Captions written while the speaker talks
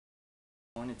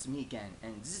everyone, it's me again,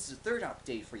 and this is the third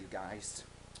update for you guys.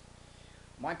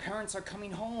 My parents are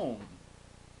coming home.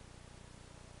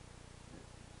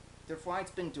 Their flight's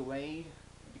been delayed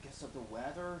because of the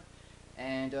weather,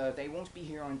 and they won't be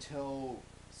here until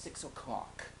 6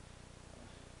 o'clock.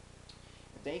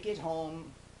 If they get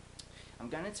home, I'm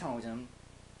gonna tell them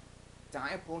that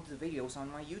I upload the videos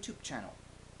on my YouTube channel.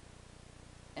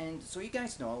 And so you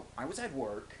guys know, I was at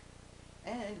work,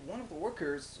 and one of the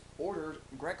workers ordered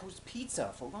Greco's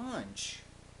Pizza for lunch.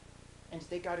 And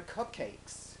they got a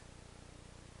cupcakes.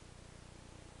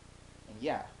 And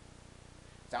yeah,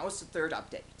 that was the third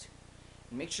update.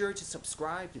 And make sure to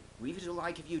subscribe, leave it a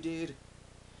like if you did.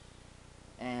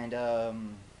 And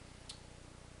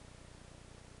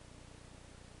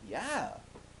yeah.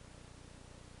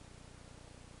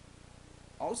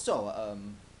 Also,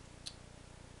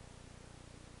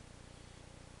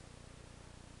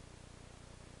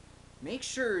 make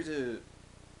sure to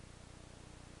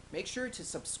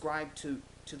subscribe to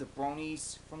the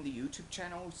bronies from the YouTube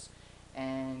channels,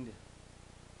 and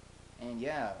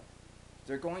yeah,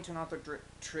 they're going to another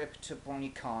trip to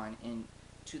BronyCon in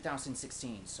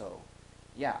 2016. So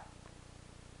yeah,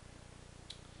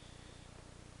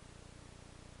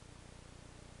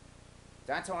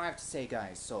 that's all I have to say,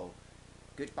 guys. So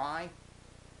goodbye,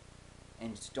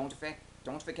 and don't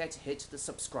forget to hit the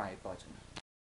subscribe button.